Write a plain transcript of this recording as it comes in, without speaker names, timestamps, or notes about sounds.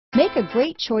Make a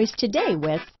great choice today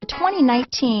with the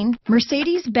 2019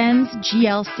 Mercedes-Benz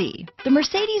GLC. The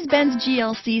Mercedes-Benz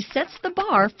GLC sets the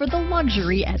bar for the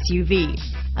luxury SUV.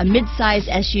 A mid-size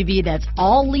SUV that's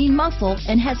all lean muscle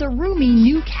and has a roomy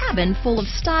new cabin full of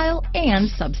style and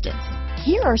substance.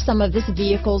 Here are some of this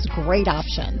vehicle's great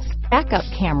options: backup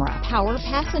camera, power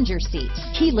passenger seat,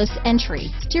 keyless entry,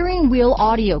 steering wheel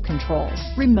audio controls,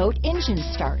 remote engine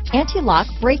start, anti-lock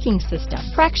braking system,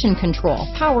 traction control,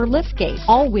 power liftgate,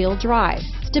 all-wheel drive,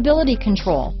 stability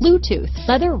control, Bluetooth,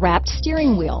 leather-wrapped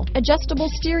steering wheel, adjustable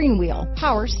steering wheel,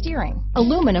 power steering,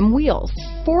 aluminum wheels,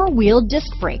 four-wheel disc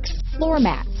brakes, floor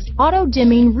mats,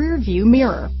 auto-dimming rear-view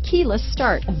mirror, keyless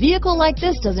start. A vehicle like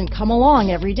this doesn't come along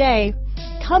every day.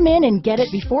 Come in and get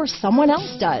it before someone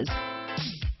else does.